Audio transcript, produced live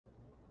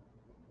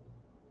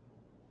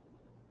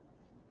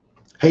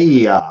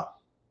Hey,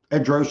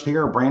 Ed Drost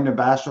here, brand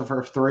ambassador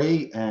for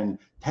 3 and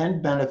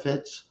 10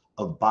 benefits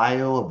of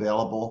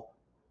bioavailable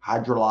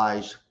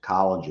hydrolyzed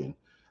collagen.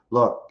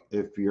 Look,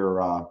 if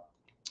you're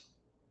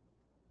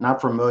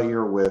not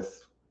familiar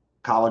with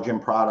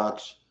collagen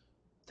products,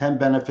 10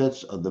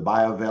 benefits of the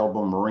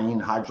bioavailable marine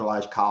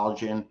hydrolyzed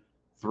collagen,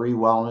 3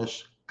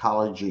 wellness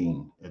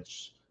collagen.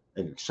 It's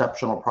an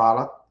exceptional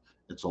product.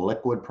 It's a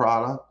liquid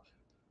product.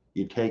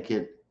 You take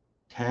it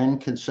 10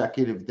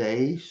 consecutive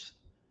days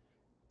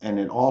and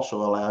it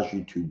also allows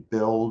you to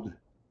build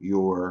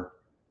your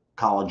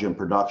collagen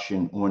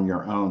production on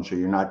your own so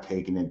you're not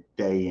taking it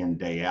day in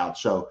day out.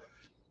 So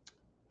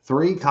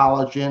 3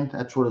 collagen,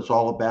 that's what it's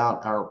all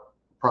about. Our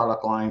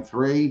product line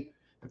 3,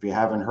 if you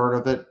haven't heard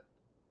of it,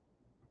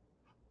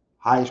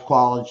 highest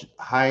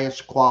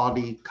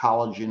quality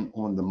collagen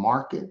on the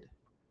market.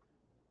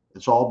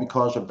 It's all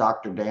because of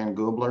Dr. Dan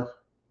Gubler.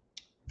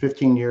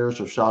 15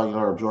 years of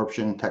cellular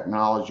absorption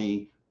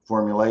technology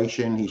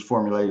formulation. He's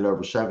formulated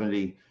over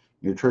 70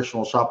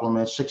 nutritional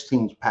supplements,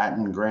 16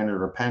 patent granted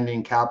or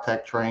pending,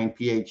 Caltech trained,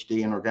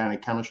 PhD in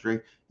organic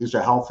chemistry. He's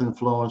a health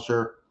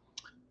influencer,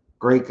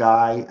 great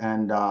guy.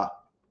 And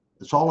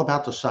it's all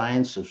about the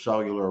science of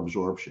cellular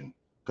absorption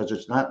because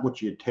it's not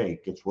what you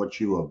take, it's what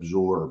you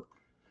absorb.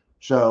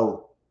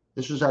 So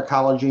this is our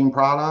collagen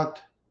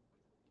product.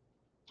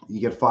 You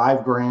get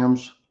 5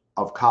 grams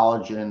of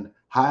collagen,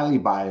 highly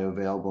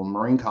bioavailable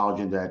marine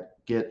collagen that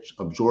gets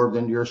absorbed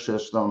into your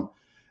system.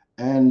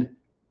 And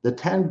the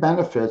 10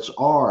 benefits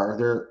are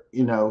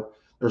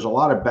there's a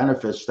lot of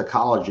benefits to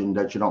collagen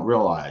that you don't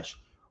realize.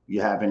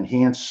 You have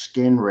enhanced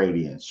skin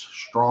radiance,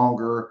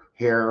 stronger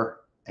hair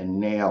and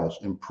nails,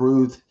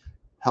 improved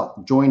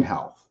joint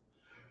health.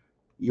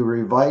 You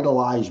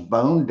revitalize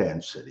bone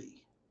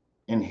density,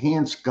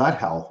 enhance gut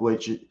health,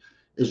 which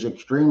is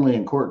extremely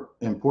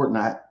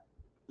important.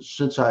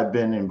 Since I've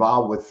been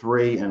involved with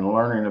 3 and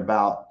learning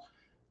about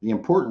the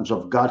importance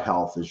of gut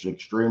health is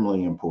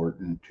extremely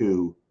important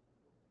to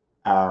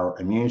our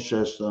immune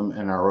system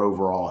and our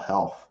overall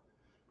health.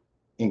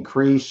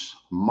 Increase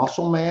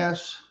muscle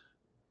mass.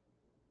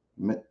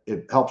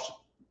 It helps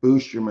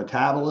boost your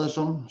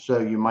metabolism, so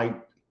you might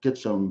get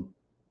some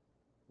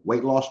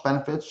weight loss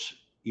benefits.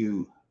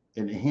 It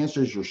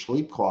enhances your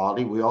sleep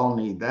quality. We all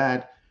need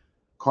that.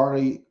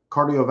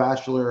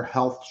 Cardiovascular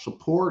health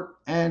support,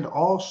 and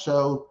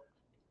also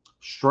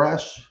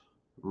stress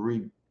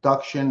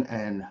reduction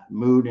and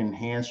mood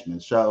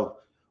enhancement. So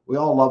we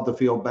all love to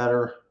feel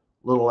better,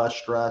 a little less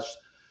stressed.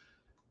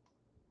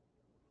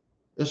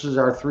 This is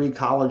our 3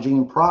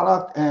 collagen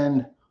product,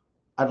 and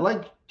I'd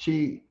like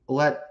to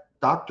let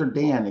Dr.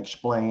 Dan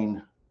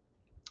explain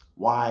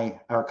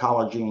why our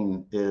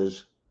collagen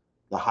is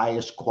the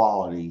highest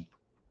quality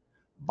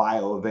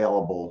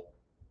bioavailable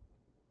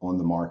on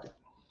the market.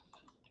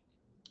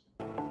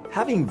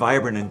 Having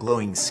vibrant and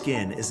glowing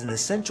skin is an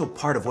essential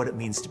part of what it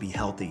means to be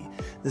healthy.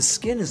 The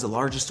skin is the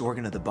largest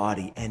organ of the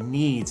body and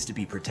needs to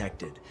be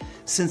protected.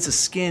 Since the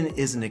skin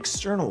is an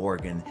external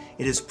organ,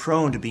 it is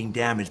prone to being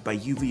damaged by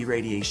UV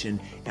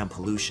radiation and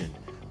pollution.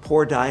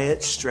 Poor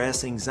diet,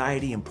 stress,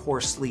 anxiety, and poor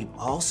sleep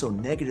also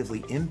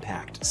negatively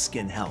impact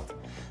skin health.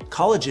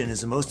 Collagen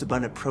is the most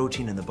abundant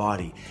protein in the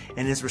body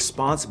and is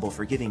responsible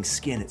for giving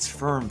skin its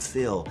firm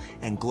fill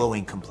and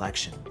glowing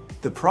complexion.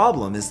 The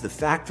problem is the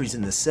factories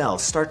in the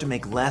cells start to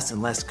make less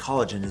and less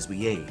collagen as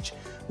we age,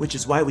 which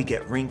is why we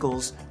get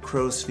wrinkles,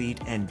 crow's feet,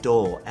 and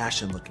dull,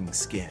 ashen-looking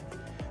skin.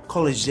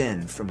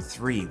 Collagen from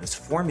 3 was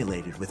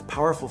formulated with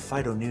powerful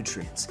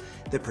phytonutrients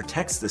that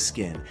protects the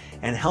skin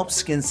and helps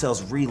skin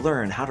cells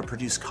relearn how to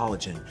produce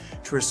collagen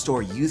to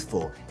restore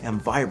youthful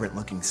and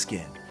vibrant-looking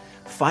skin.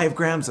 5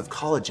 grams of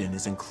collagen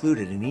is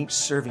included in each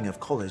serving of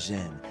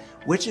collagen,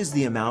 which is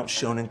the amount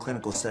shown in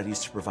clinical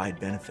studies to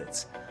provide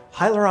benefits.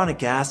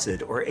 Hyaluronic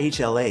acid, or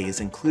HLA, is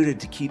included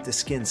to keep the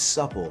skin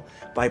supple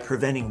by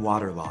preventing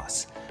water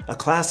loss. A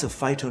class of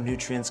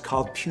phytonutrients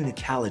called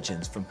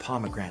punicalagins from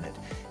pomegranate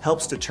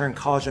helps to turn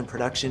collagen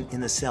production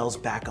in the cells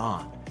back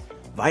on.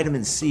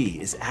 Vitamin C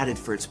is added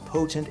for its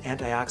potent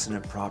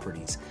antioxidant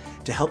properties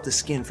to help the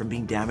skin from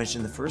being damaged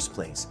in the first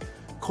place.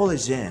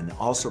 Collagen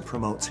also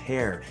promotes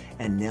hair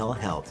and nail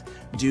health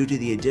due to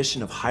the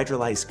addition of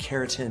hydrolyzed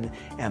keratin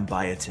and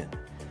biotin.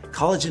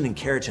 Collagen and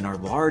keratin are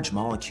large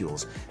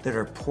molecules that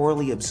are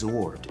poorly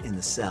absorbed in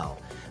the cell.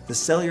 The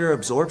cellular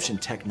absorption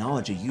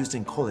technology used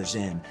in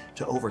collagen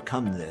to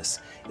overcome this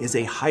is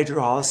a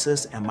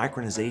hydrolysis and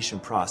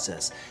micronization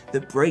process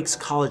that breaks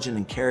collagen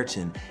and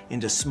keratin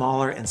into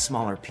smaller and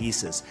smaller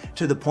pieces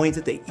to the point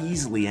that they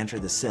easily enter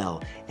the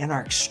cell and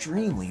are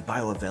extremely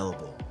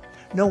bioavailable.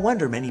 No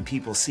wonder many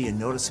people see a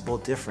noticeable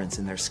difference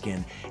in their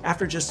skin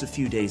after just a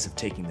few days of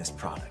taking this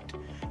product.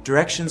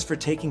 Directions for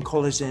taking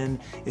collagen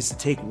is to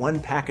take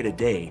 1 packet a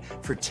day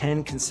for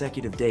 10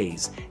 consecutive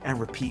days and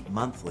repeat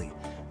monthly.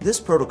 This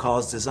protocol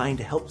is designed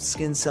to help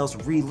skin cells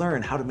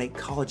relearn how to make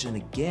collagen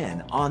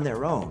again on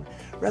their own,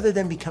 rather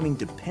than becoming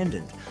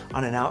dependent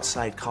on an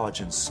outside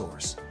collagen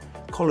source.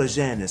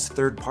 Collagen is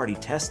third-party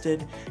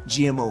tested,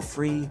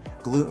 GMO-free,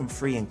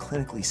 gluten-free, and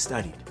clinically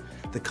studied.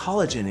 The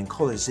collagen in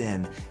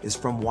collagen is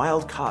from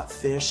wild-caught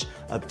fish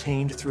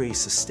obtained through a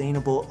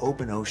sustainable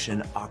open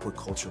ocean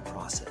aquaculture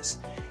process.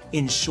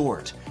 In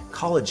short,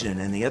 collagen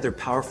and the other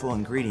powerful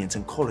ingredients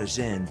in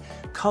collagen,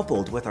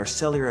 coupled with our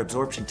cellular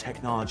absorption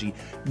technology,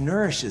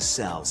 nourishes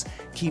cells,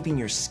 keeping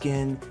your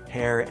skin,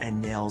 hair,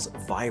 and nails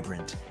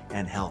vibrant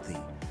and healthy.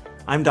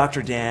 I'm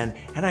Dr. Dan,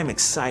 and I'm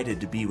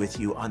excited to be with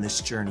you on this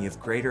journey of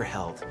greater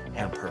health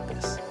and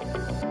purpose.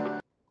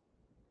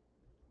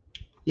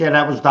 Yeah,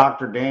 that was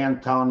Dr. Dan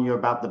telling you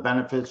about the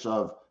benefits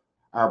of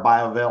our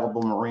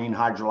bioavailable marine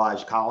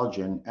hydrolyzed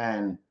collagen.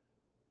 And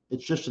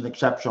it's just an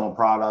exceptional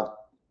product.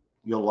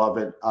 You'll love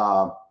it.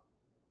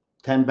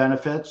 10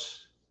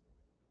 benefits.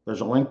 There's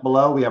a link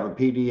below. We have a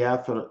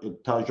PDF.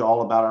 It tells you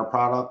all about our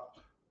product.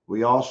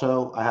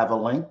 I have a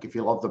link if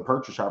you love to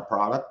purchase our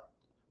product.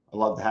 I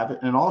love to have it.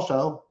 And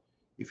also,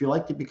 if you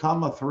like to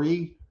become a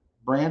 3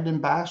 brand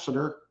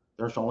ambassador,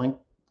 there's a link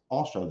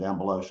also down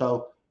below.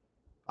 So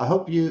I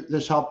hope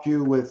this helped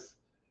you with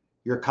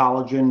your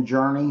collagen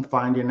journey,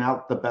 finding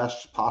out the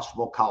best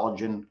possible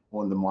collagen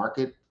on the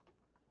market.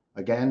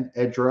 Again,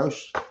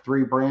 Edros,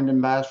 3 brand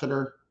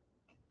ambassador.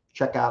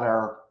 Check out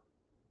our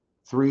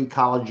 3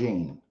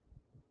 collagen.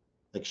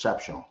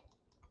 Exceptional.